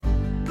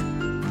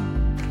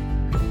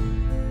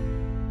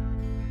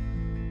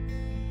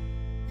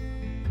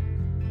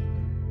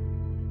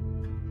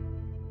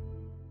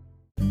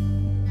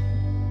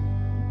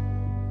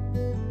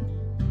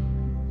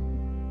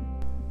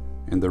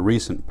In the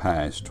recent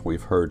past,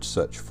 we've heard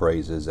such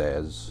phrases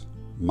as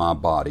my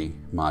body,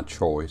 my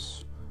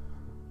choice,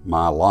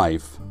 my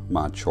life,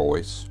 my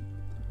choice,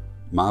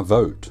 my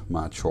vote,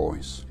 my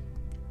choice.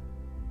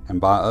 And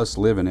by us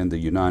living in the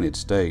United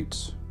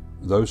States,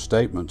 those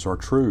statements are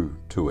true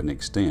to an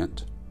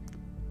extent.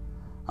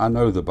 I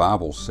know the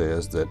Bible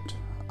says that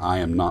I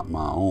am not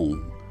my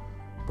own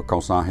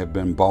because I have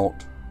been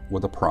bought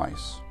with a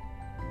price.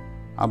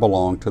 I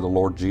belong to the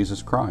Lord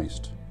Jesus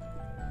Christ.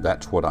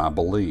 That's what I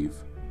believe.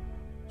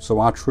 So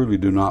I truly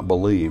do not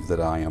believe that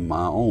I am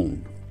my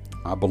own.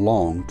 I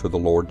belong to the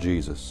Lord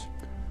Jesus.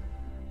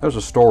 There's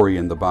a story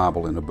in the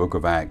Bible in the book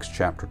of Acts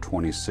chapter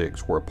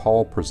 26 where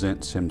Paul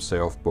presents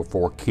himself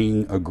before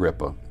King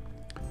Agrippa.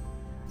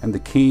 And the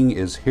king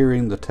is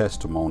hearing the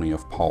testimony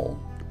of Paul.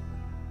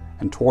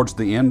 And towards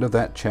the end of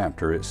that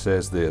chapter it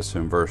says this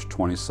in verse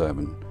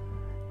 27,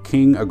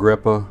 King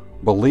Agrippa,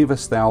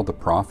 believest thou the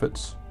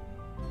prophets?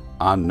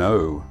 I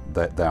know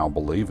that thou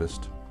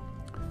believest.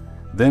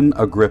 Then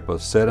Agrippa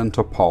said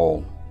unto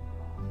Paul,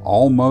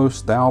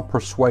 Almost thou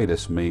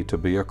persuadest me to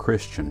be a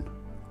Christian.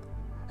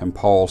 And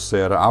Paul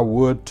said, I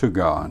would to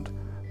God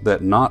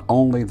that not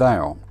only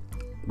thou,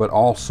 but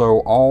also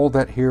all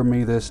that hear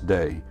me this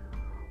day,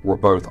 were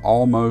both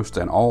almost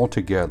and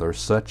altogether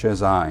such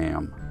as I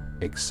am,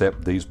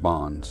 except these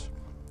bonds.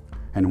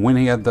 And when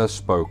he had thus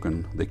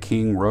spoken, the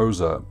king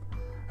rose up,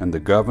 and the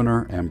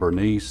governor and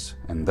Bernice,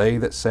 and they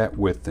that sat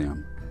with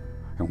them.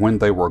 And when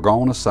they were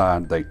gone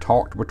aside, they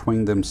talked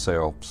between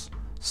themselves,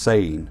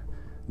 saying,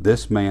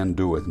 This man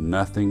doeth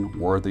nothing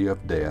worthy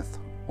of death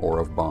or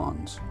of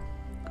bonds.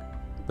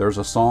 There's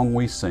a song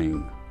we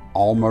sing,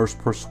 almost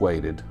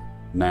persuaded,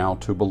 now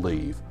to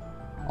believe,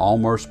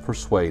 almost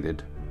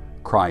persuaded,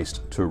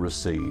 Christ to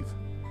receive.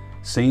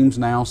 Seems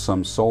now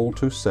some soul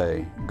to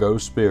say, Go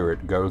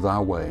Spirit, go thy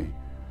way,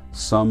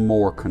 some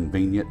more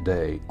convenient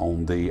day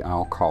on thee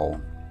I'll call.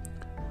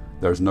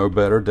 There's no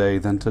better day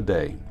than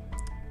today,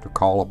 to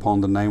call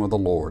upon the name of the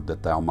Lord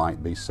that thou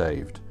might be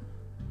saved.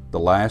 The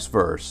last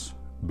verse,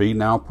 Be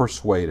now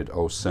persuaded,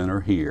 O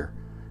sinner, hear,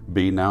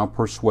 be now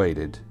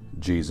persuaded,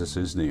 Jesus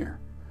is near.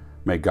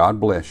 May God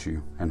bless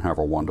you and have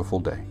a wonderful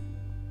day.